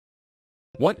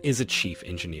What is a chief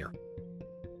engineer?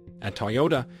 At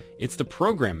Toyota, it's the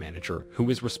program manager who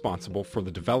is responsible for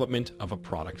the development of a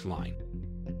product line.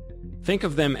 Think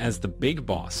of them as the big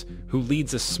boss who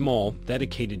leads a small,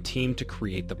 dedicated team to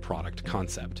create the product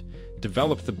concept,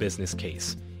 develop the business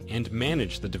case, and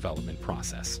manage the development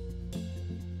process.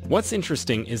 What's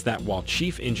interesting is that while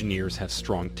chief engineers have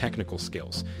strong technical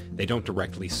skills, they don't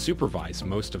directly supervise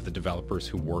most of the developers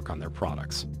who work on their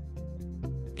products.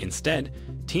 Instead,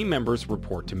 team members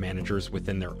report to managers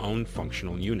within their own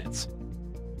functional units.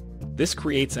 This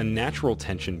creates a natural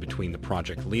tension between the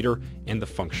project leader and the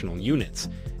functional units,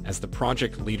 as the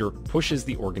project leader pushes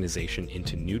the organization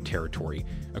into new territory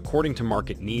according to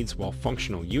market needs, while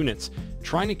functional units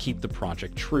try to keep the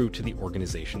project true to the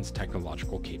organization's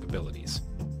technological capabilities.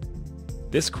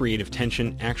 This creative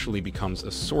tension actually becomes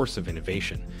a source of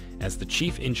innovation, as the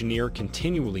chief engineer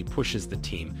continually pushes the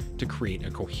team to create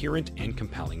a coherent and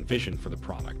compelling vision for the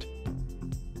product.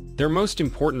 Their most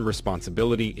important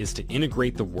responsibility is to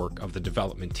integrate the work of the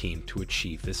development team to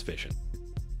achieve this vision.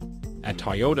 At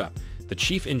Toyota, the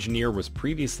chief engineer was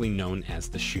previously known as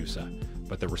the SHUSA,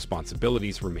 but their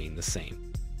responsibilities remain the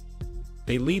same.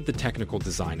 They lead the technical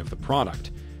design of the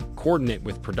product, coordinate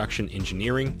with production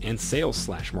engineering and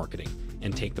sales/marketing,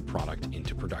 and take the product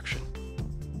into production.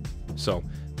 So,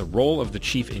 the role of the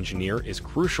chief engineer is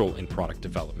crucial in product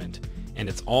development, and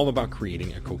it's all about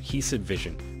creating a cohesive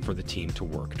vision for the team to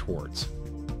work towards.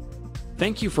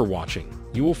 Thank you for watching.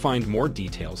 You will find more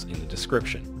details in the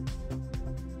description.